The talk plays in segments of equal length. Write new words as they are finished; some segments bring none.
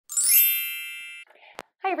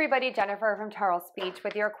Hi everybody, Jennifer from Tarle Speech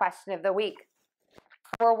with your question of the week.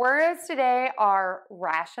 Our words today are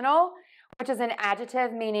rational, which is an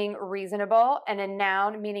adjective meaning reasonable, and a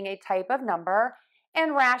noun meaning a type of number,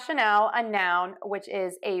 and ræʃənəl, a noun, which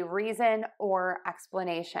is a reason or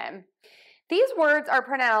explanation. These words are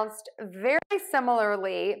pronounced very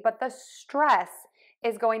similarly, but the stress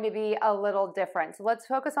is going to be a little different. So let's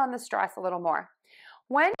focus on the stress a little more.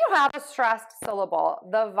 When you have a stressed syllable,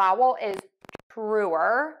 the vowel is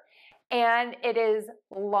truer and it is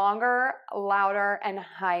longer, louder, and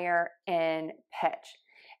higher in pitch.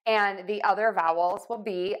 And the other vowels will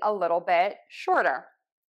be a little bit shorter.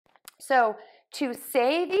 So to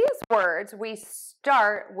say these words, we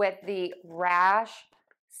start with the räsh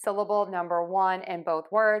syllable number one in both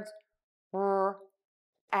words. R,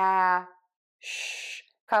 a, sh.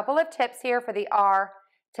 Couple of tips here for the R.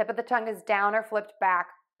 Tip of the tongue is down or flipped back.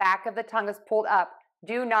 Back of the tongue is pulled up.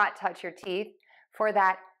 Do not touch your teeth. For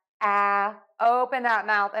that a, open that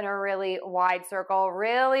mouth in a really wide circle,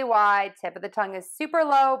 really wide. Tip of the tongue is super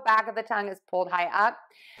low. Back of the tongue is pulled high up.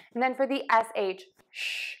 And then for the sh,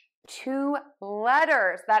 sh, two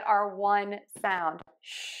letters that are one sound.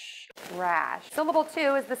 Sh, rash. Syllable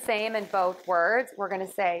two is the same in both words. We're going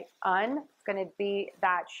to say un. It's going to be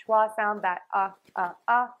that schwa sound, that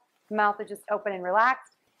Mouth is just open and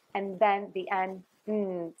relaxed. And then the n,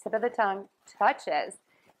 tip of the tongue touches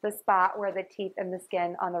the spot where the teeth and the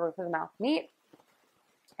skin on the roof of the mouth meet.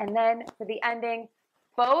 And then for the ending,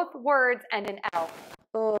 both words end in L.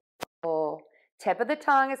 Oh. Tip of the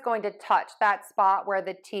tongue is going to touch that spot where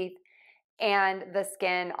the teeth and the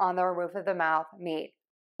skin on the roof of the mouth meet.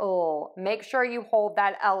 Oh. Make sure you hold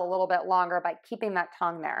that L a little bit longer by keeping that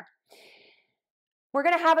tongue there. We're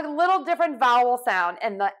going to have a little different vowel sound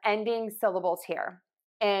in the ending syllables here.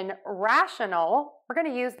 In ræʃənəl, we're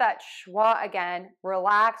going to use that schwa again,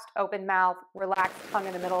 relaxed open mouth, relaxed tongue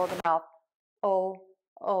in the middle of the mouth. Oh.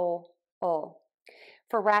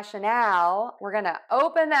 For ræʃənəl, we're going to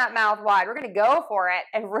open that mouth wide. We're going to go for it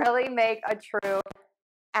and really make a true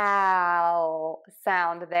ow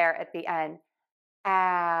sound there at the end.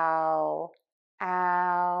 Ow,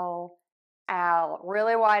 ow, ow.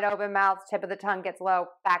 Really wide open mouth, tip of the tongue gets low,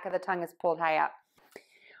 back of the tongue is pulled high up.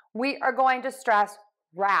 We are going to stress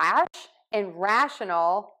rash in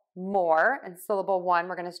ræʃənəl more. In syllable one,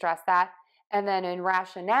 we're going to stress that. And then in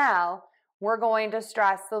ræʃənəl, we're going to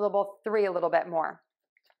stress syllable three a little bit more.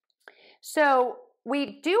 So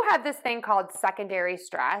we do have this thing called secondary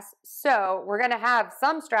stress. So we're going to have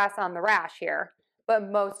some stress on the rash here,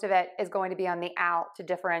 but most of it is going to be on the ow to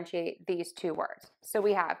differentiate these two words. So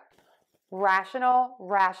we have ræʃənəl,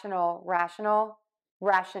 ræʃənəl, ræʃənəl,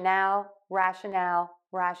 ræʃənəl, ræʃənəl,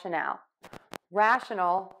 ræʃənəl.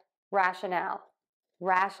 Rational, rationale,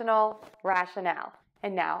 rational, rationale.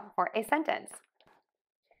 And now for a sentence.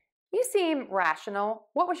 You seem rational.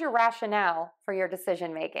 What was your rationale for your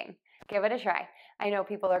decision making? Give it a try. I know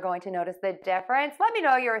people are going to notice the difference. Let me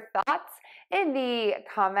know your thoughts in the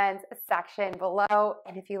comments section below.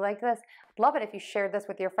 And if you like this, I'd love it if you shared this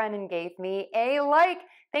with your friend and gave me a like.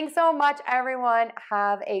 Thanks so much, everyone.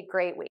 Have a great week.